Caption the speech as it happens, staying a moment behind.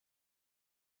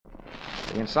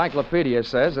The encyclopedia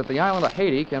says that the island of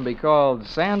Haiti can be called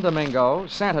San Domingo,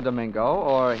 Santo Domingo,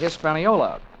 or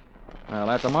Hispaniola. Well,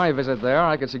 after my visit there,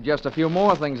 I could suggest a few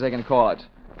more things they can call it,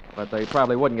 but they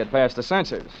probably wouldn't get past the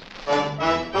censors.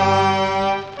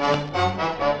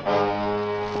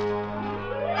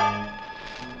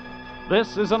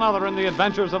 This is another in the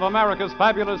adventures of America's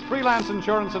fabulous freelance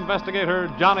insurance investigator,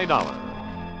 Johnny Dollar.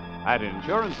 At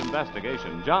insurance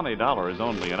investigation, Johnny Dollar is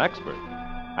only an expert.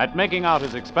 At making out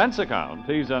his expense account,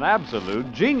 he's an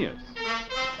absolute genius.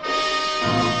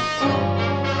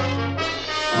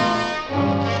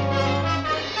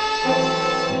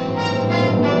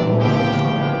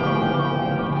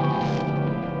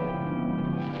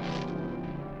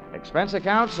 Expense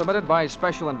account submitted by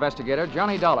Special Investigator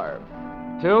Johnny Dollar.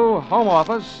 To Home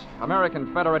Office,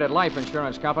 American Federated Life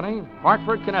Insurance Company,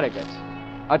 Hartford, Connecticut.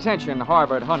 Attention,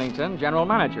 Harvard Huntington, General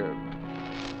Manager.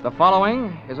 The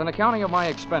following is an accounting of my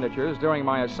expenditures during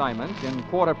my assignment in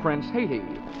Port-au-Prince, Haiti.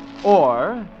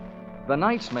 Or, the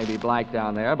nights may be black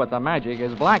down there, but the magic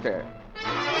is blacker.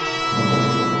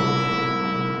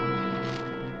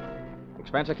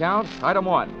 Expense account, item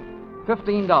 1,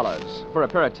 $15 for a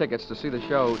pair of tickets to see the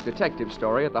show Detective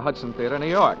Story at the Hudson Theater, New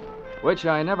York, which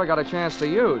I never got a chance to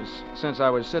use since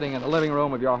I was sitting in the living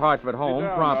room of your Hartford home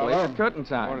promptly at curtain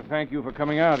time. I want to thank you for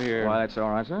coming out here. Why, that's all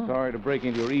right, sir. Sorry to break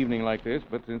into your evening like this,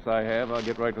 but since I have, I'll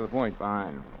get right to the point.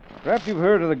 Fine. Perhaps you've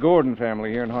heard of the Gordon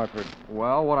family here in Hartford.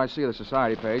 Well, what I see of the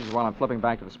society page is while I'm flipping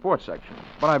back to the sports section.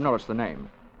 But I've noticed the name.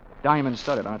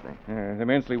 Diamond-studded, aren't they?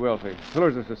 Immensely wealthy.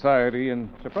 Pillars of society, and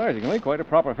surprisingly, quite a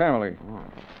proper family. Oh.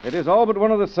 It is all but one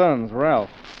of the sons,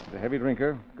 Ralph. He's a heavy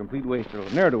drinker, complete waster,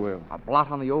 ne'er-do-well. A blot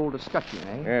on the old escutcheon,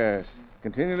 eh? Yes.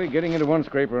 Continually getting into one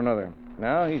scrape or another.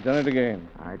 Now he's done it again.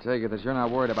 I take it that you're not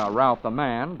worried about Ralph the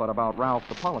man, but about Ralph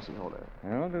the policyholder.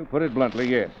 Well, to put it bluntly,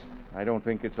 yes. I don't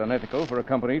think it's unethical for a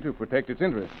company to protect its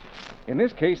interests. In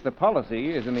this case, the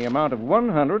policy is in the amount of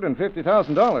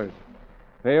 $150,000.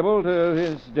 Payable to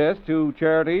his death to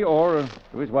charity or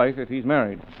to his wife if he's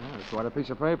married. Oh, it's quite a piece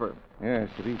of paper. Yes,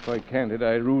 to be quite candid,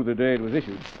 I rue the day it was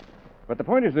issued. But the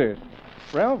point is this.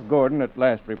 Ralph Gordon, at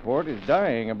last report, is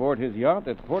dying aboard his yacht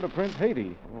at Port-au-Prince,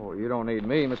 Haiti. Oh, you don't need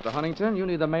me, Mr. Huntington. You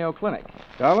need the Mayo Clinic.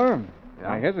 Dollar,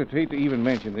 yeah? I hesitate to even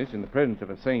mention this in the presence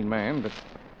of a sane man, but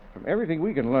from everything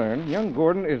we can learn, young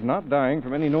Gordon is not dying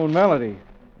from any known malady.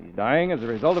 He's dying as a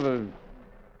result of a...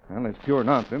 Well, it's pure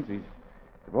nonsense. He's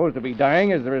supposed to be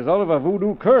dying as the result of a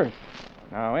voodoo curse.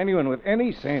 Now, anyone with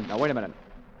any sense... Now, wait a minute.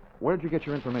 Where'd you get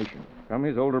your information? From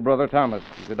his older brother, Thomas.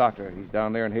 He's a doctor. He's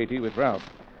down there in Haiti with Ralph.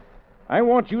 I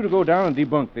want you to go down and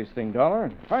debunk this thing,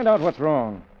 Dollar. Find out what's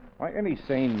wrong. Why, any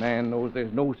sane man knows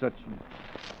there's no such...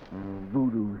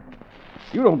 voodoo.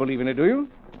 You don't believe in it, do you?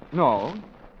 No.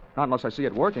 Not unless I see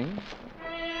it working.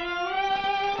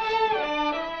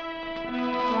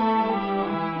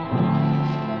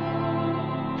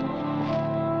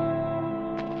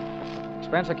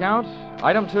 Expense account,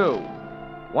 item 2,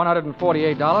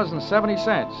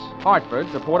 $148.70, Hartford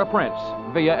to Port-au-Prince,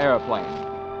 via airplane.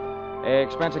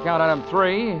 Expense account, item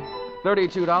 3,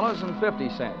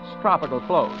 $32.50, tropical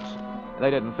clothes. They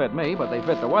didn't fit me, but they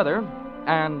fit the weather.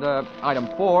 And item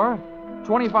 4,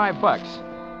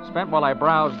 $25, spent while I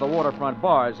browsed the waterfront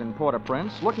bars in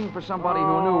Port-au-Prince, looking for somebody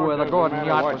who knew where the Gordon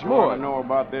yacht was moored.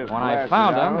 When I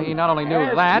found him, he not only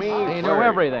knew that, he knew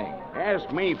everything.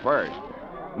 Ask me first.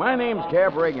 My name's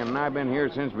Cap Reagan, and I've been here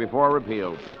since before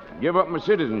repeal. Give up my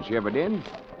citizenship, I did,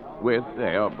 with the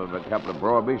help of a couple of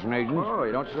prohibition agents. Oh,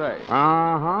 you don't say.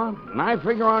 Uh-huh. And I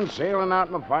figure on sailing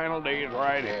out my final days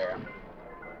right here.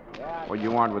 What do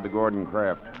you want with the Gordon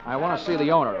craft? I want to see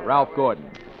the owner, Ralph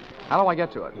Gordon. How do I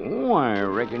get to it? Oh, I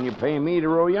reckon you pay me to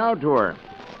row you out to her.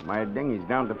 My dinghy's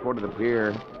down at the foot of the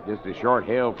pier, just a short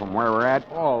hail from where we're at.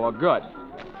 Oh, well, good.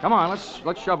 Come on, let's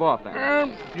shove off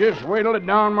then. Just wait till it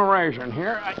down my ration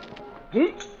here.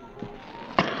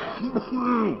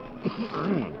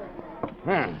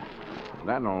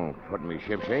 That'll put me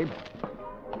shipshape.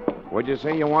 What'd you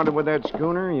say you wanted with that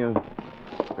schooner? You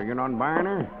figuring on buying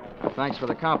her? Thanks for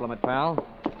the compliment, pal.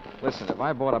 Listen, if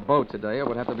I bought a boat today, it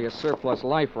would have to be a surplus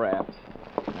life raft.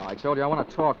 Now, I told you I want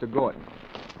to talk to Gordon.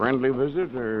 Friendly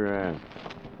visit or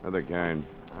other kind?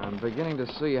 I'm beginning to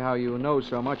see how you know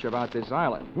so much about this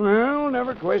island. Well,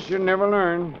 never question, never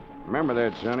learn. Remember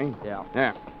that, Sonny? Yeah.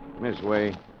 Yeah, this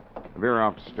way. Veer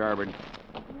off to starboard.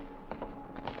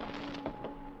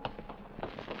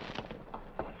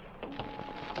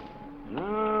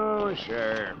 No,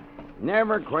 sir.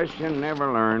 Never question,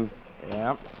 never learn.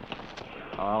 Yeah.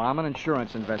 Well, I'm an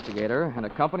insurance investigator, and a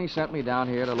company sent me down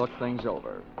here to look things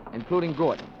over, including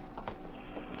Gordon.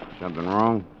 Something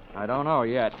wrong? I don't know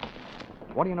yet.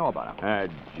 What do you know about him? A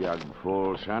jug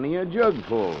full, Sonny, a jug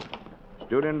full.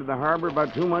 Stood into the harbor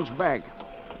about 2 months back.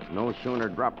 No sooner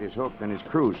dropped his hook than his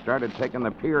crew started taking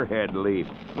the pierhead lead.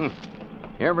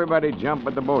 Everybody jumped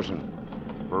but the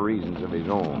bosun, for reasons of his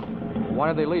own. Why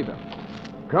did they leave him?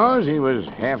 'Cause he was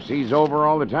half seas over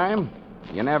all the time.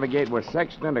 You navigate with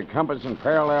sextant, a compass, and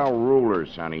parallel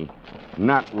rulers, Sonny.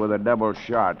 Not with a double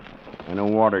shot and a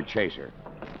water chaser.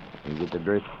 You get the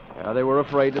drift? They were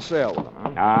afraid to sail with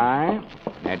him, huh? Aye,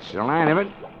 that's the line of it.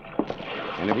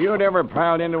 And if you had ever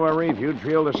piled into a reef, you'd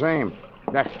feel the same.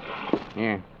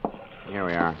 Yeah, here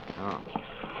we are. Oh.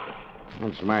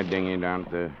 That's my dinghy down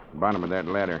at the bottom of that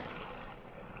ladder.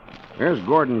 There's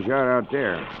Gordon's yacht out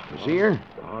there. You see her?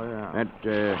 Oh, yeah.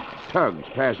 That tug's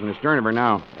passing the stern of her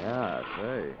now. Yeah,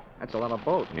 say. That's a lot of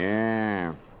boat.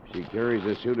 Yeah, she carries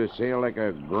a suit of sail like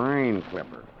a grain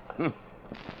clipper.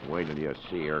 Wait till you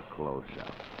see her close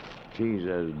up. She's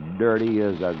as dirty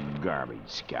as a garbage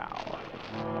scow.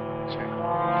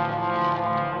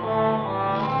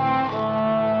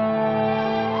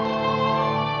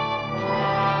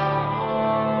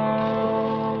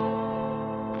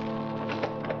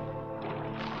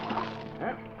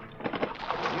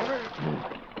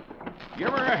 Give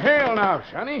her a hail now,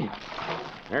 Sonny.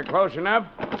 They're close enough.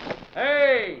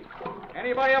 Hey!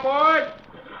 Anybody aboard?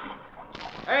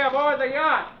 Hey, aboard the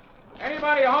yacht!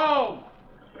 Anybody home?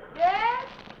 Yes?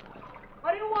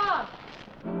 What do you want?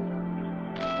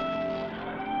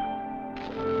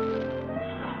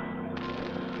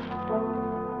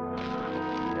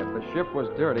 If the ship was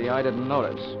dirty, I didn't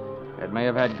notice. It may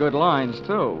have had good lines,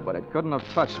 too, but it couldn't have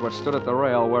touched what stood at the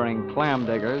rail wearing clam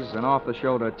diggers, an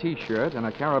off-the-shoulder T-shirt, and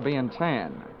a Caribbean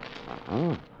tan.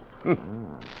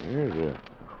 There's a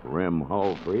rim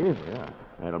hull for you. Yeah.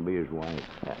 That'll be his wife.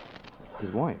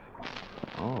 His wife.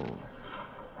 Oh.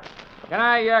 Can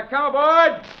I come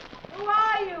aboard? Who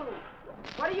are you?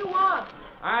 What do you want?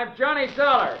 I'm Johnny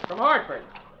Dollar from Hartford.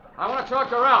 I want to talk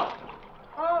to Ralph.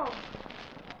 Oh.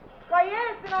 Why,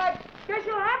 yes, then I guess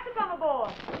you'll have to come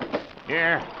aboard.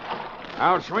 Here.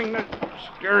 I'll swing the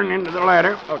stern into the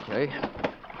ladder. Okay.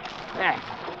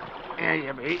 There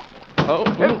you be. Oh.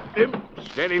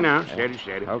 Steady now. Steady.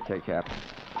 Okay, Cap.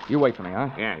 You wait for me, huh?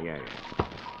 Yeah.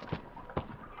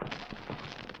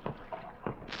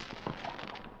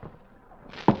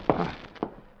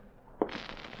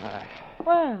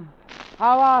 Well,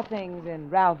 how are things in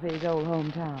Ralphie's old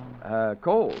hometown?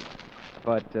 Cold.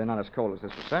 But not as cold as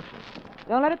this reception.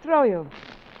 Don't let it throw you.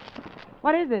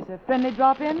 What is this, a friendly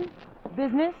drop-in?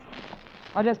 Business?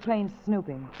 Or just plain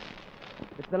snooping?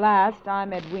 If it's the last,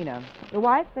 I'm Edwina. The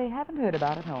wife they haven't heard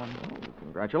about at home. Oh,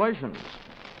 congratulations.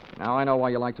 Now I know why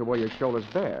you like to wear your shoulders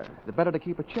bare. The better to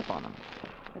keep a chip on them.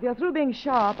 If you're through being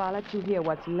sharp, I'll let you hear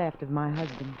what's left of my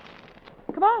husband.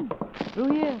 Come on,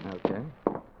 through here. Okay.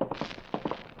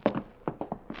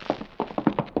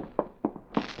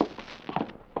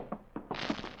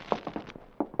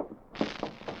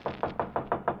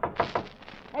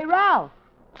 Hey, Ralph.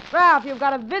 Ralph, you've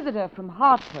got a visitor from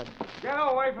Hartford. Get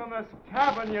away from this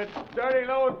cabin, you dirty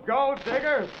little gold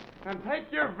digger, and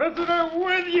take your visitor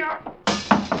with you.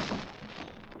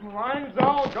 Wine's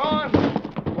all gone.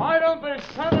 Why don't they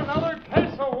send another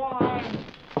case of wine?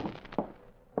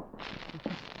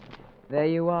 There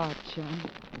you are, chum.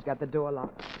 He's got the door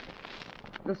locked.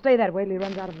 He'll stay that way till he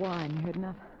runs out of wine. You heard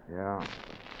enough? Yeah.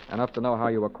 Enough to know how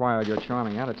you acquired your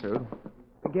charming attitude.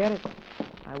 Forget it.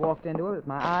 I walked into it with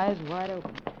my eyes wide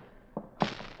open.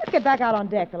 Let's get back out on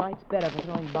deck. The light's better for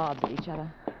throwing bobs at each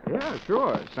other. Yeah,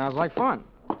 sure. Sounds like fun.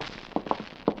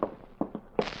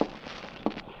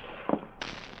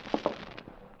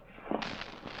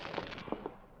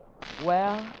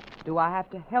 Well, do I have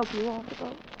to help you off the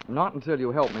boat? Not until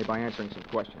you help me by answering some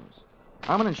questions.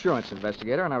 I'm an insurance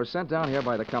investigator, and I was sent down here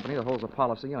by the company that holds a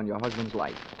policy on your husband's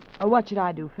life. What should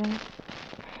I do, Finch?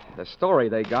 The story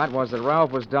they got was that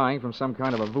Ralph was dying from some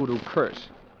kind of a voodoo curse.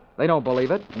 They don't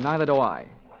believe it, neither do I.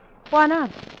 Why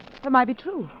not? That might be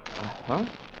true. Huh?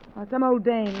 Some old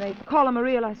dame, they call her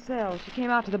Maria Lascelles. She came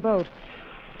out to the boat.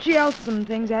 She yelled some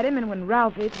things at him, and when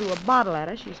Ralphie threw a bottle at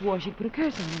her, she swore she'd put a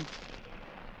curse on him.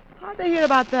 How'd they hear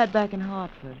about that back in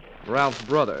Hartford? Ralph's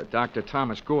brother, Dr.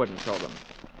 Thomas Gordon, told them.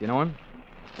 You know him?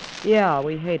 Yeah,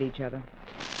 we hate each other.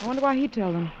 I wonder why he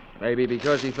told them. Maybe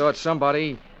because he thought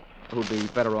somebody, who'd be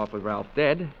better off with Ralph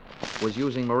dead, was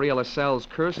using Maria Lascelles'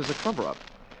 curse as a cover-up.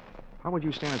 How would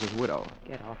you stand as his widow?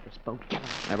 Get off this boat, John.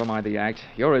 Never mind the act.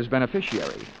 You're his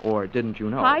beneficiary. Or didn't you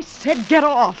know? I said get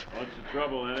off. What's the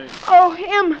trouble, Eddie? Oh,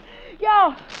 him.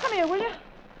 Yo, come here, will you?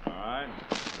 All right.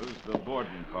 Who's the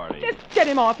boarding party? Just get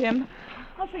him off him.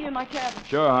 I'll see you in my cabin.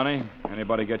 Sure, honey.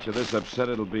 Anybody gets you this upset,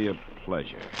 it'll be a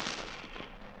pleasure.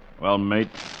 Well, mate,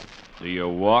 do you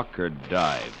walk or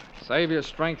dive? Save your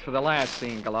strength for the last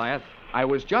scene, Goliath. I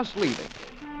was just leaving.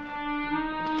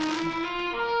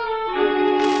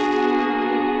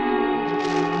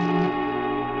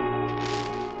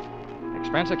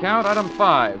 Expense account, item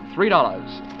 5,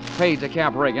 $3. Paid to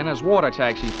Cap Reagan as water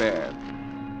taxi fare.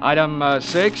 Item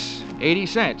 6, 80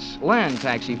 cents. Land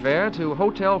taxi fare to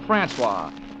Hotel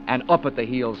Francois. An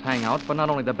up-at-the-heels hangout for not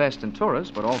only the best in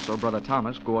tourists, but also Brother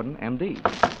Thomas Gordon, M.D.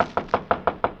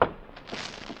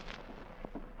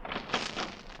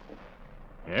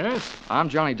 Yes? I'm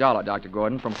Johnny Dollar, Dr.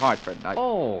 Gordon, from Hartford.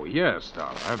 Oh, yes,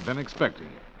 Dollar. I've been expecting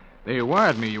you. They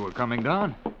wired me you were coming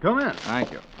down. Come in.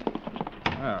 Thank you.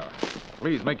 Oh,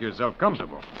 please make yourself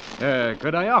comfortable.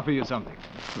 Could I offer you something?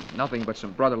 Nothing but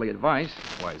some brotherly advice.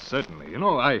 Why, certainly. You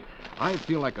know, I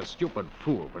feel like a stupid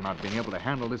fool for not being able to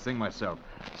handle this thing myself.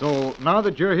 So now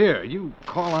that you're here, you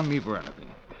call on me for anything.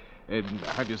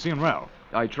 Have you seen Ralph?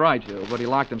 I tried to, but he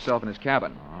locked himself in his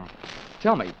cabin.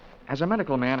 Tell me, as a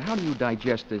medical man, how do you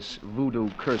digest this voodoo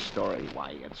curse story?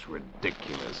 Why, it's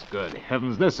ridiculous. Good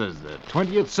heavens, this is the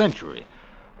 20th century.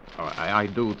 I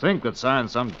do think that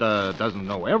science doesn't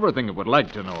know everything it would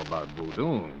like to know about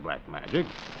voodoo and black magic.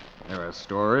 There are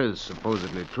stories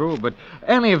supposedly true, but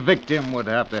any victim would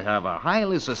have to have a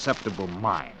highly susceptible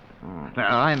mind.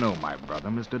 Now, I know my brother,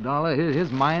 Mr. Dollar.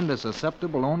 His mind is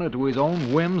susceptible only to his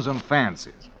own whims and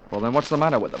fancies. Well, then what's the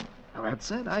matter with him? Now,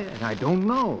 that's it. I don't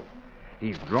know.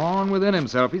 He's drawn within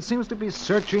himself. He seems to be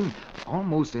searching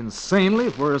almost insanely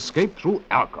for escape through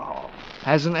alcohol.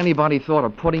 Hasn't anybody thought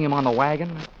of putting him on the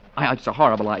wagon? It's a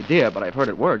horrible idea, but I've heard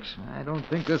it works. I don't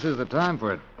think this is the time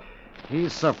for it.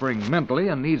 He's suffering mentally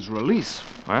and needs release.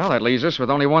 Well, that leaves us with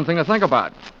only one thing to think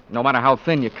about. No matter how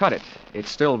thin you cut it, it's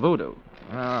still voodoo.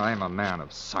 Well, I'm a man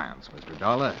of science, Mr.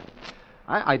 Dollar.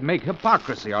 I'd make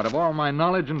hypocrisy out of all my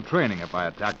knowledge and training if I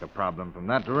attacked the problem from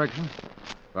that direction.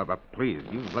 But please,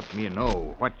 you let me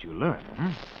know what you learn.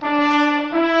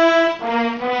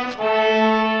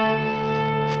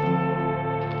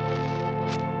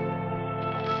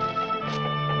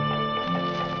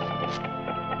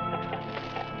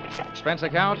 Expense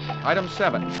account, item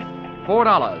 7,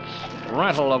 $4.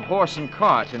 Rental of horse and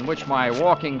cart in which my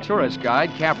walking tourist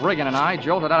guide, Cap Reagan, and I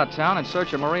jolted out of town in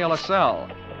search of Maria LaSalle.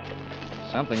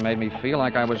 Something made me feel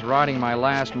like I was riding my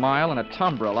last mile in a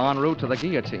tumbril en route to the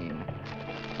guillotine.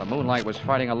 The moonlight was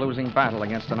fighting a losing battle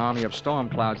against an army of storm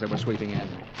clouds that were sweeping in.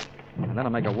 And then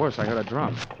to make it worse, I heard a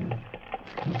drum.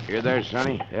 You there,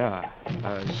 Sonny? Yeah,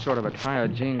 sort of a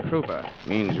tired Gene Krupa.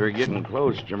 Means we're getting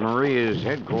close to Maria's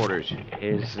headquarters.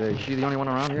 Is she the only one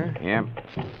around here? Yep.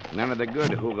 None of the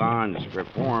good Hougans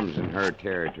performs in her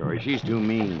territory. She's too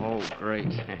mean. Oh,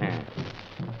 great.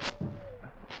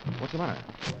 What's the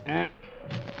matter?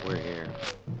 We're here.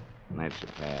 And that's the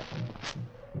path.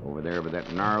 Over there by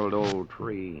that gnarled old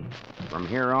tree. From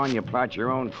here on, you plot your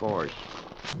own course.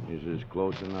 This is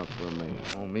close enough for me.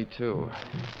 Oh, me too.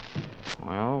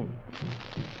 Well,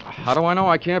 how do I know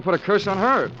I can't put a curse on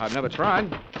her? I've never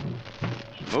tried.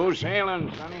 Smooth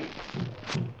sailing, Sonny.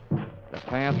 The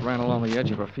path ran along the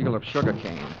edge of a field of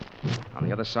sugarcane. On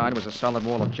the other side was a solid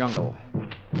wall of jungle.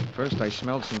 First, I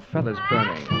smelled some feathers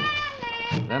burning.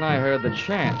 Then I heard the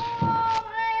chant.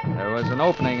 There was an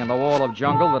opening in the wall of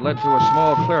jungle that led to a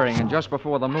small clearing, and just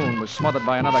before the moon was smothered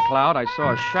by another cloud, I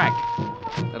saw a shack.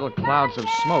 Little clouds of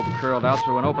smoke curled out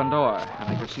through an open door, and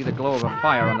I could see the glow of a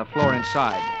fire on the floor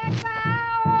inside.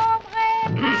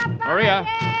 Maria,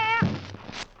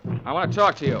 I want to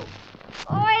talk to you.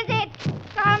 Who is it?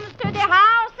 Comes to the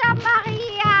house of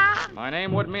Maria. My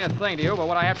name wouldn't mean a thing to you, but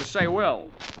what I have to say will.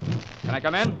 Can I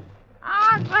come in?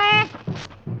 Andre.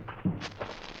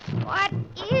 What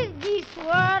is this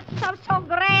word of so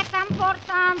great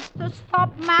importance to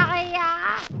stop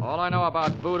Maria? All I know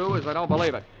about voodoo is I don't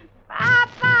believe it.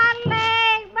 Papa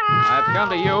Legba. I've come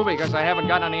to you because I haven't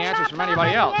gotten any answers from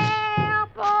anybody else.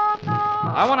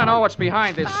 I want to know what's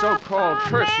behind this so-called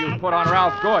curse you put on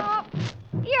Ralph Gordon.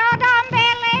 You don't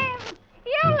believe?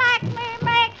 You let me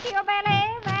make you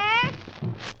believe, eh?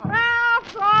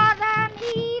 Ralph Gordon,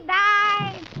 he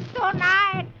died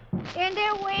tonight in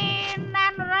the wind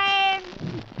and rain.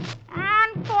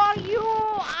 And for you,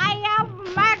 I have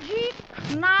magic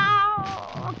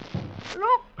now.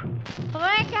 Look,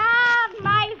 regard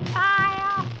my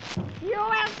fire. You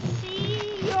will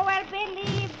see, you will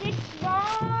believe this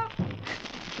work.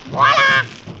 Voila!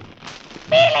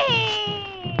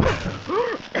 Billy!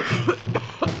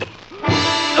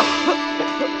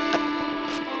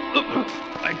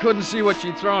 I couldn't see what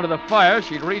she'd thrown into the fire.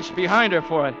 She'd reached behind her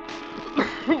for it.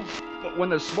 But when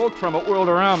the smoke from it whirled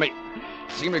around me,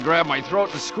 it seemed to grab my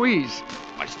throat and squeeze.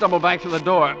 I stumbled back to the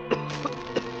door.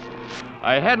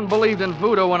 I hadn't believed in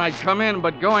voodoo when I'd come in,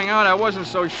 but going out, I wasn't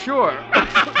so sure.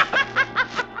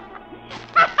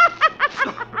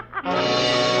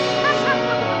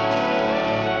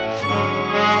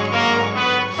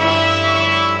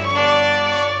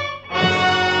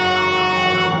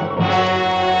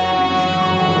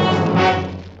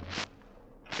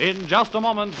 In just a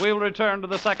moment, we'll return to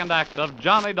the second act of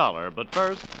Johnny Dollar. But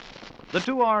first, the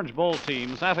two Orange Bowl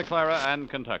teams, Santa Clara and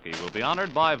Kentucky, will be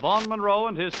honored by Vaughn Monroe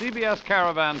and his CBS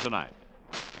Caravan tonight.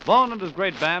 Vaughn and his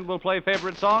great band will play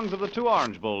favorite songs of the two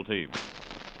Orange Bowl teams.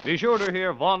 Be sure to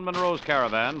hear Vaughn Monroe's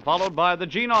Caravan, followed by the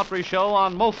Gene Autry Show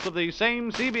on most of these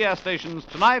same CBS stations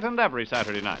tonight and every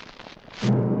Saturday night.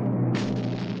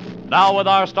 Now, with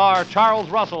our star, Charles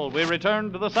Russell, we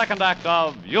return to the second act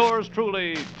of Yours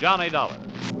Truly, Johnny Dollar.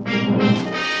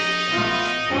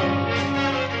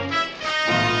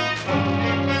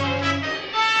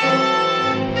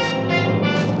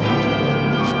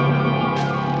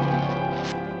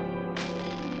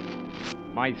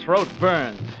 My throat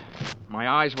burned. My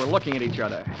eyes were looking at each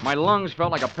other. My lungs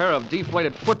felt like a pair of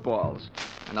deflated footballs.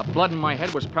 And the blood in my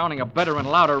head was pounding a better and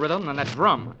louder rhythm than that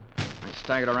drum. I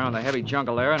staggered around the heavy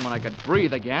jungle air, and when I could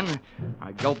breathe again,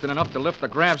 I gulped in enough to lift the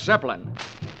Graf Zeppelin.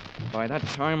 By that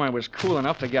time, I was cool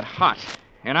enough to get hot,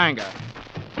 in anger.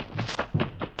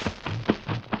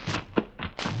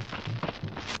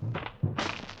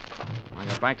 I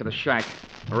got back to the shack.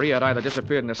 Maria had either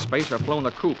disappeared into space or flown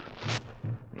the coop.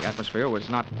 The atmosphere was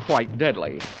not quite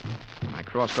deadly. I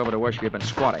crossed over to where she had been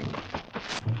squatting.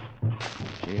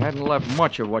 She hadn't left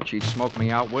much of what she'd smoked me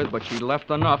out with, but she'd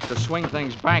left enough to swing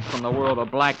things back from the world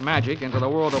of black magic into the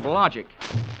world of logic.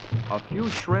 A few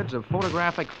shreds of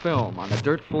photographic film on the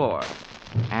dirt floor.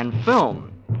 And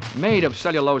film, made of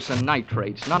cellulose and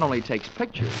nitrates, not only takes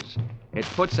pictures, it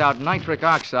puts out nitric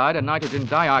oxide and nitrogen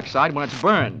dioxide when it's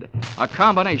burned. A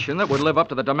combination that would live up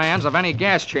to the demands of any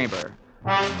gas chamber. The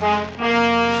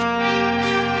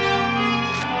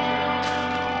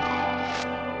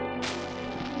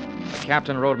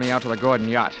captain rowed me out to the Gordon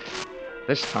yacht.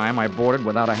 This time I boarded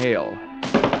without a hail.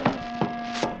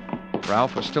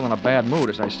 Ralph was still in a bad mood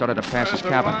as I started to pass his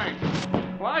cabin.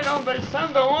 Why don't they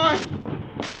send the wine?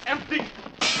 Empty!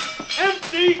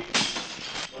 Empty!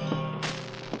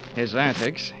 His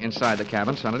antics inside the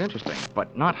cabin sounded interesting,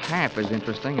 but not half as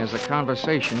interesting as the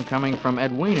conversation coming from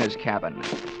Edwina's cabin.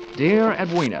 Dear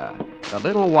Edwina, the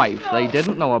little wife they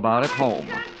didn't know about at home.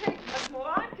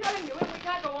 I'm telling you, we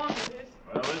can't go on with this.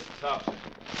 Well, this tops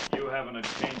it. You having a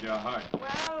change of heart.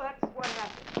 Well, that's what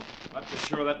happened. Not so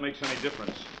sure that makes any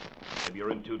difference. Maybe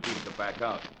you're in too deep to back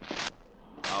out.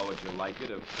 How would you like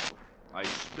it if I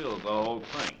spilled the whole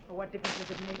thing? Well, what difference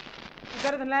does it make? It's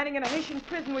better than landing in a Haitian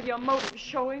prison with your motive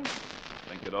showing.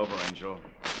 Think it over, Angel.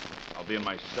 I'll be in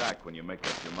my sack when you make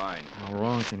up your mind. How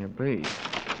wrong can you be?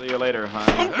 See you later, hon.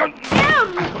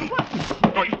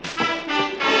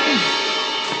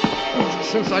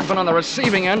 Since I've been on the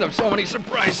receiving end of so many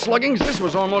surprise sluggings, this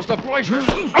was almost a pleasure.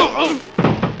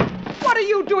 What are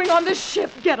you doing on this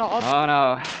ship? Get off. Oh,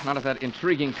 no. Not of that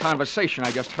intriguing conversation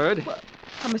I just heard.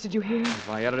 How much did you hear? If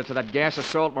I added it to that gas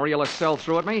assault Maria LaSalle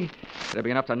threw at me, it'd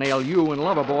be enough to nail you and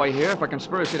Loverboy here for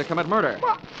conspiracy to commit murder.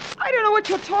 Well, I don't know what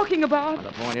you're talking about.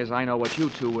 Well, the point is, I know what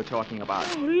you two were talking about.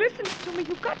 Oh, listen to me.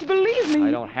 You've got to believe me.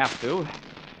 I don't have to.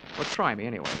 Well, try me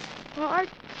anyway. Well, I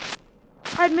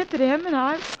admit that him and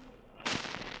I...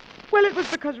 Well, it was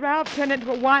because Ralph turned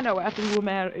into a wino after we were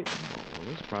married. Well,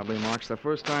 this probably marks the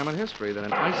first time in history that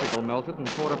an icicle melted in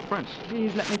Port-au-Prince.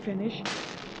 Please let me finish.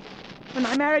 When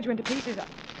my marriage went to pieces,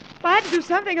 I had to do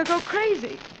something or go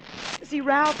crazy. See,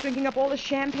 Ralph drinking up all the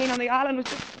champagne on the island was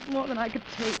just more than I could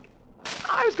take.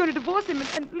 I was going to divorce him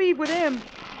and leave with him,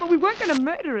 but we weren't going to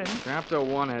murder him. Chapter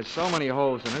 1 has so many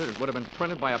holes in it, it would have been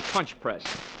printed by a punch press.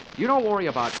 You don't worry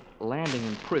about landing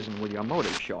in prison with your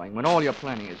motive showing when all you're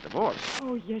planning is divorce.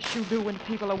 Oh, yes, you do when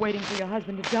people are waiting for your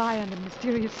husband to die under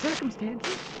mysterious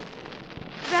circumstances.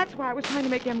 That's why I was trying to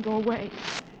make them go away.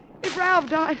 If Ralph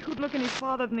died, who'd look any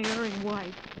farther than the erring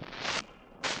wife?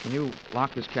 Can you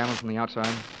lock this cabin from the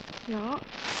outside? Yeah?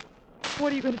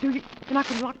 What are you going to do? You're not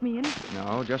going to lock me in?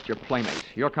 No, just your playmate.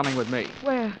 You're coming with me.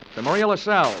 Where? To Maria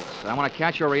LaSalle's. I want to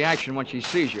catch your reaction when she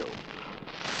sees you.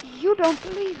 You don't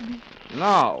believe me.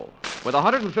 No. With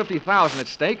 $150,000 at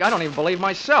stake, I don't even believe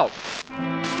myself.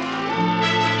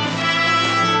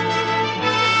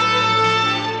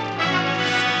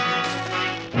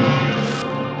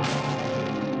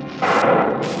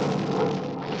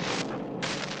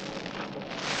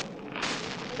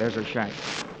 There's her shack.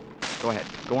 Go ahead.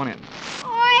 Go on in.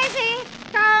 Easy,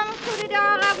 come to the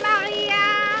door of Maria.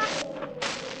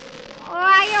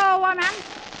 Are you a woman?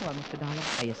 Well, Mr. Dollar,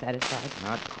 are you satisfied?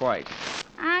 Not quite.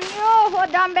 And you,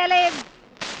 who don't believe.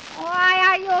 Why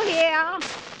are you here?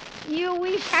 You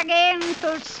wish again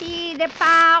to see the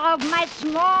power of my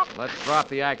smoke? Let's drop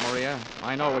the act, Maria.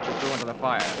 I know what you threw into the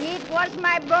fire. It was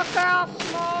my Booker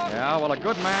smoke. Yeah, well, a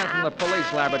good man from the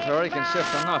police laboratory can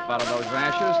sift enough out of those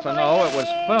ashes to know it was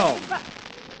film.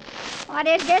 What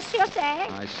is this you say?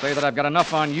 I say that I've got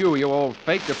enough on you, you old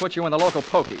fake, to put you in the local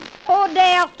pokey. Who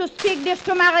dares to speak this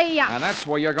to Maria? And that's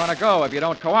where you're going to go if you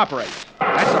don't cooperate.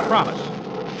 That's a promise.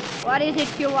 What is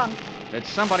it you want? Did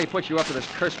somebody put you up to this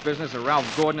cursed business that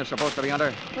Ralph Gordon is supposed to be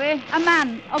under? Oui, a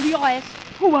man of your race.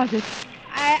 Who was it?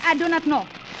 I do not know.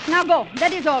 Now go.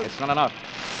 That is all. It's not enough.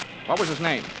 What was his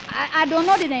name? I don't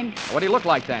know the name. What did he look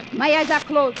like then? My eyes are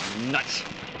closed. Nuts.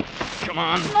 Come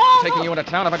on. No, Taking no. you into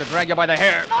town if I could drag you by the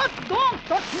hair. No, don't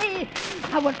touch me.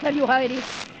 I will tell you how it is.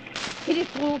 It is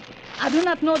true. I do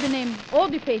not know the name or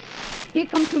the face. He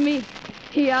come to me.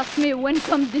 He asked me when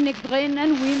comes the next rain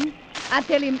and wind. I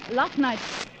tell him last night.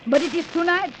 But it is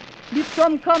tonight. The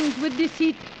storm comes with the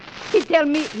heat. He tell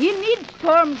me he needs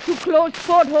storm to close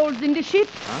portholes in the ship.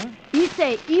 Huh? He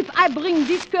say if I bring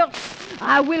this curse,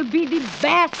 I will be the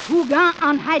best Huguin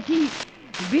on Haiti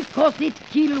because it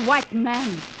kill white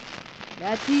man.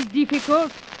 That is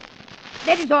difficult.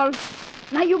 That is all.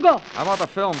 Now you go. How about the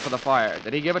film for the fire?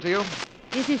 Did he give it to you?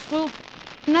 This is true.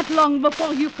 Not long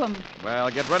before you come.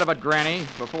 Well, get rid of it, Granny,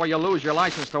 before you lose your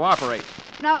license to operate.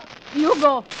 Now you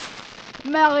go.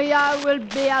 Maria will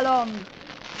be alone.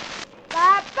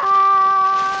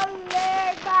 Papa,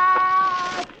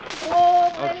 Lega.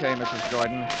 Okay, Mrs.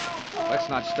 Gordon. Let's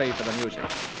not stay for the music.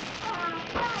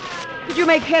 Did you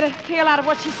make head or tail out of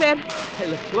what she said? Hey,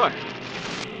 look.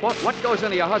 What goes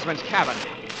into your husband's cabin?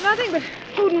 Nothing but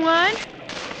food and wine.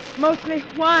 Mostly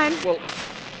wine. Well,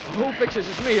 who fixes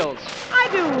his meals? I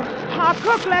do. Our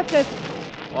cook left us.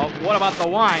 Well, what about the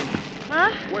wine?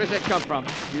 Huh? Where does it come from?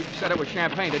 You said it was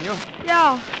champagne, didn't you?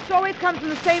 Yeah, it always comes from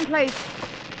the same place.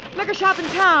 Liquor shop in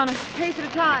town, a case at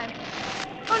a time.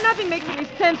 Oh, nothing makes any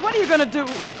sense. What are you going to do?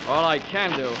 All I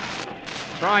can do.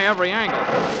 Try every angle.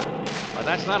 But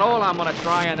that's not all I'm going to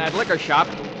try in that liquor shop.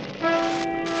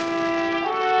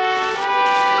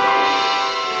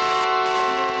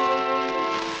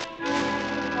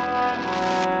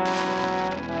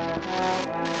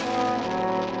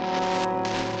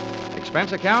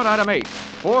 Expense account, item 8,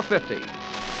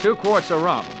 $4.50. 2 quarts of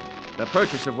rum, the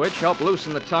purchase of which helped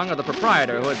loosen the tongue of the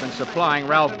proprietor who had been supplying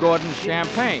Ralph Gordon's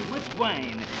champagne. Much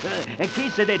wine. A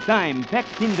case at a time,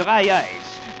 packed in dry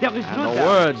ice. There is And no the doubt.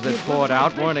 words that poured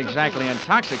out weren't exactly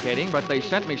intoxicating, but they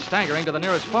sent me staggering to the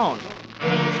nearest phone.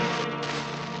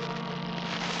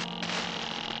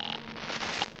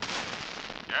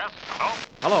 Yes? Hello?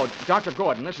 Hello, Dr.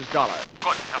 Gordon, this is Dollar.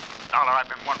 Good heavens, Dollar, I've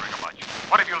been wondering about you.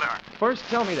 What have you learned? First,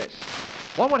 tell me this.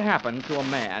 What would happen to a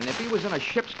man if he was in a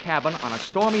ship's cabin on a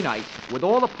stormy night with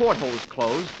all the portholes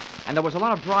closed and there was a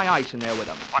lot of dry ice in there with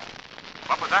him? What?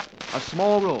 What was that? A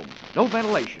small room, no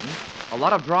ventilation, a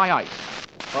lot of dry ice.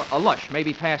 A lush,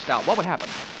 maybe passed out. What would happen?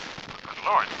 Good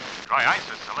Lord. Dry ice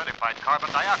is solidified carbon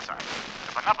dioxide.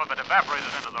 If enough of it evaporated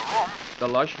into the room, The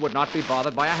lush would not be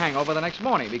bothered by a hangover the next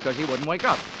morning because he wouldn't wake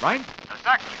up, right?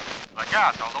 exactly. The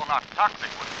gas, although not toxic,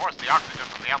 would force the oxygen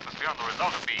from the atmosphere, and the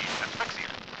result would be asphyxia.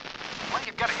 What are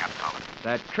you getting at, Dollar?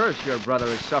 That curse your brother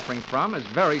is suffering from is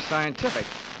very scientific.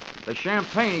 The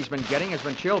champagne he's been getting has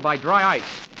been chilled by dry ice,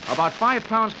 about 5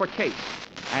 pounds per case.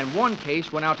 And 1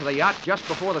 case went out to the yacht just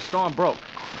before the storm broke.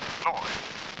 Lord.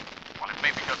 Well, it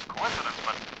may be just coincidence,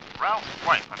 but Ralph's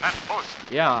wife and that bosun.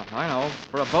 Yeah, I know.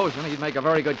 For a bosun, he'd make a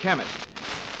very good chemist.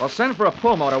 Well, send for a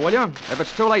pull motor, will you? If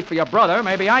it's too late for your brother,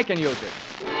 maybe I can use it.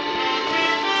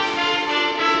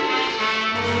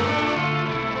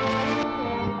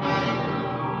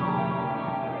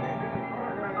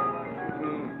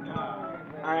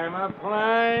 I'm a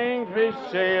flying fish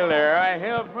sailor. I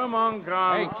hail from Hong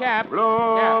Kong. Hey, Cap.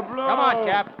 Blow, Cap. blow. Come on,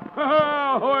 Cap.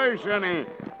 Ahoy, Sonny.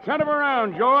 Send him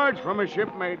around, George, from a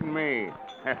shipmate and me.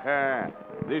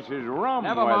 This is rum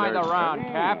Never mind the weather, round,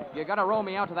 Sonny. Cap. You gotta row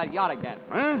me out to that yacht again.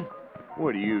 Huh?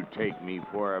 What do you take me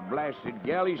for, a blasted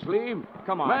galley sleeve?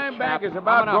 Come on, My Cap. back is I'm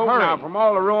about in a broke hurry. now from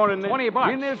all the rowing in this.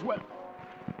 $20. In this.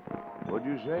 What'd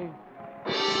you say?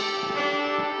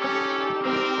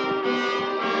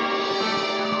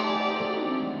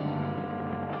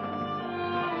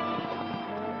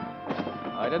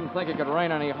 I didn't think it could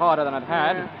rain any harder than it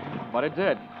had, but it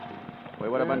did. We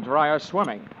would have been drier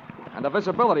swimming. And the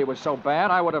visibility was so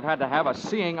bad, I would have had to have a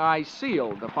seeing eye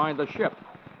sealed to find the ship.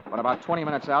 But about 20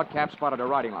 minutes out, Cap spotted her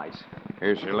riding lights.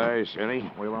 Here she lies,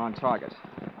 Sonny. We were on target.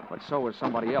 But so was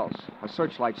somebody else. A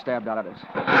searchlight stabbed out at us.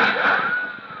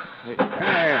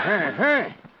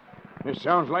 Hey. This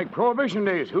sounds like Prohibition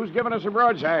days. Who's giving us a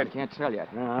broadside? Can't tell yet.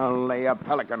 I'll lay a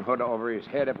pelican hood over his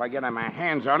head if I get my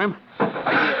hands on him.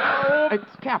 Hey,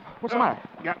 Cap, what's the matter?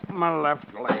 Got my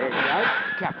left leg.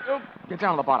 Cap, get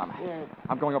down to the bottom.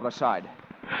 I'm going over the side.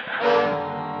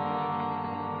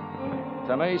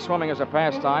 To me, swimming is a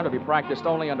pastime to be practiced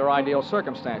only under ideal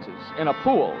circumstances, in a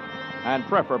pool, and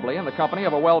preferably in the company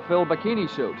of a well-filled bikini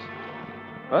suit.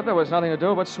 But there was nothing to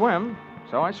do but swim,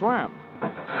 so I swam.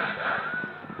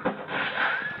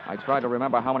 I tried to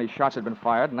remember how many shots had been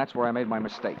fired, and that's where I made my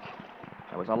mistake.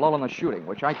 There was a lull in the shooting,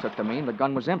 which I took to mean the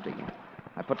gun was empty.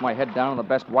 I put my head down in the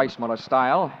best Weissmuller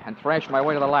style and thrashed my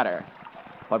way to the ladder.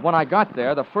 But when I got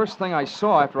there, the first thing I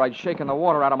saw after I'd shaken the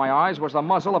water out of my eyes was the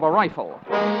muzzle of a rifle.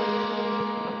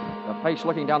 The face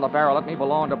looking down the barrel at me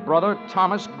belonged to Brother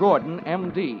Thomas Gordon,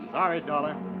 M.D. Sorry,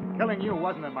 Dollar. Killing you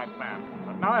wasn't in my plan.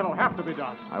 But now it'll have to be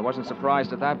done. I wasn't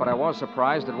surprised at that, but I was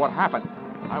surprised at what happened.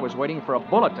 I was waiting for a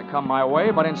bullet to come my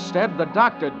way, but instead the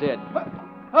doctor did.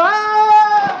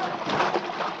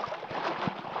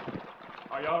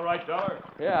 Are you all right, Dollar?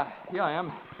 Yeah, I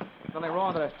am. Nothing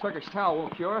wrong that a Turkish towel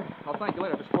won't cure. I'll thank you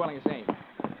later for spoiling his aim.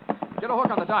 Get a hook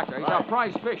on the doctor. He's our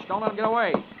prize fish. Don't let him get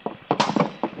away.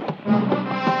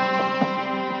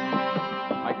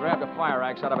 I grabbed a fire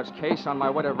axe out of its case on my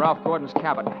way to Ralph Gordon's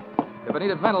cabin. If it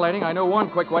needed ventilating, I knew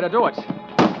one quick way to do it.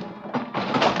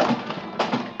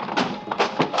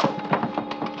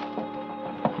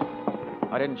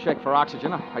 I didn't check for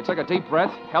oxygen. I took a deep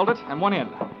breath, held it, and went in.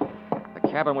 The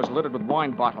cabin was littered with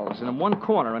wine bottles, and in one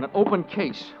corner, in an open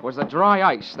case, was the dry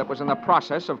ice that was in the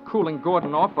process of cooling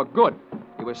Gordon off for good.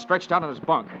 He was stretched out on his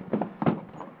bunk.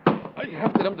 I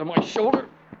hefted him to my shoulder,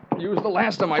 used the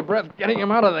last of my breath getting him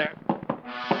out of there.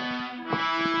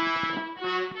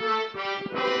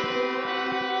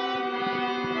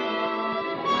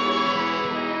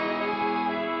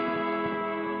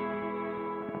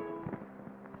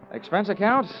 Expense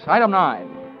account, item 9,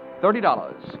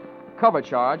 $30. Cover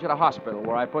charge at a hospital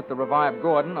where I put the revived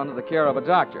Gordon under the care of a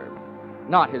doctor,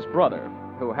 not his brother,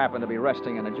 who happened to be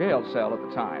resting in a jail cell at the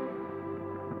time.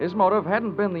 His motive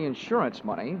hadn't been the insurance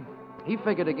money. He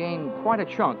figured to gain quite a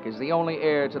chunk as the only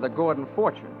heir to the Gordon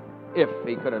fortune, if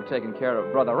he could have taken care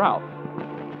of Brother Ralph.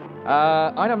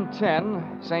 Item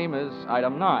 10, same as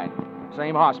item 9.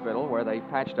 Same hospital where they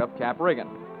patched up Cap Riggin.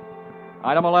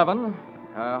 Item 11,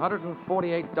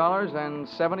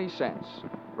 $148.70.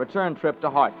 Return trip to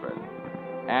Hartford.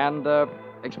 And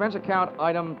expense account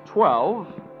item 12,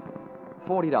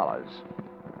 $40.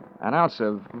 An ounce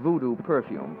of voodoo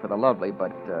perfume for the lovely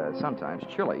but sometimes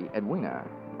chilly Edwina.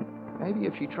 Maybe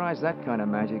if she tries that kind of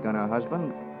magic on her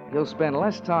husband, he'll spend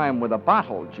less time with a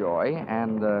bottle joy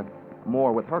and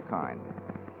more with her kind.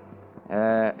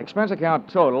 Expense account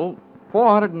total,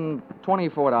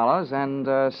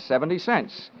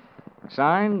 $424.70.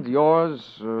 Signed,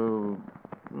 yours,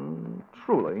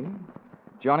 truly,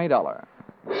 Johnny Dollar.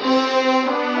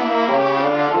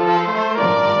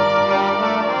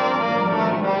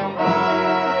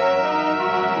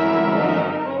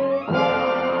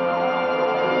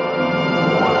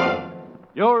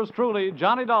 Yours truly,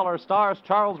 Johnny Dollar, stars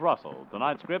Charles Russell.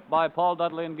 Tonight's script by Paul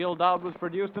Dudley and Gil Dowd was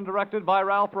produced and directed by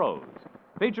Ralph Rose.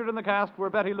 Featured in the cast were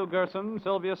Betty Lou Gerson,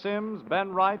 Sylvia Sims,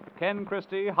 Ben Wright, Ken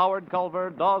Christie, Howard Culver,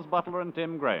 Dawes Butler, and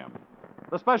Tim Graham.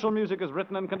 The special music is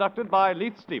written and conducted by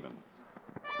Leith Stevens.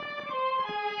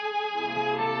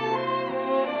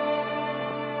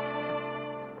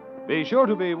 Be sure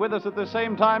to be with us at the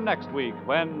same time next week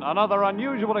when another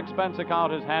unusual expense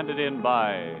account is handed in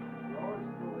by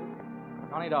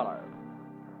Johnny Dollar.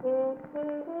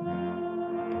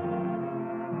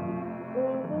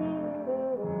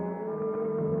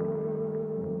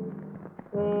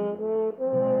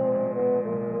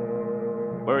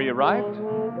 Were you right?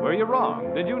 Were you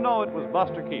wrong? Did you know it was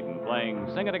Buster Keaton playing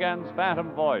Sing It Again's Phantom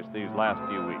voice these last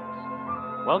few weeks?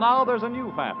 Well, now there's a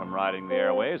new Phantom riding the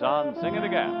airways on Sing It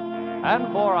Again.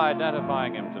 And for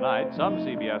identifying him tonight, some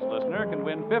CBS listener can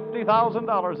win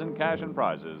 $50,000 in cash and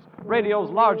prizes,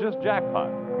 radio's largest jackpot.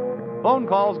 Phone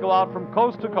calls go out from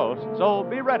coast to coast, so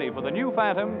be ready for the new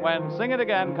Phantom when Sing It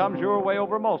Again comes your way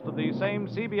over most of these same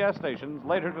CBS stations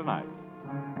later tonight.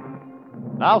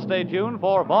 Now stay tuned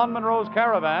for Vaughn Monroe's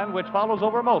Caravan, which follows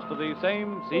over most of these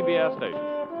same CBS stations.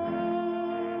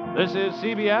 This is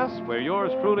CBS, where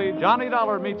yours truly, Johnny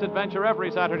Dollar, meets adventure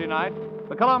every Saturday night,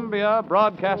 the Columbia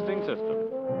Broadcasting System.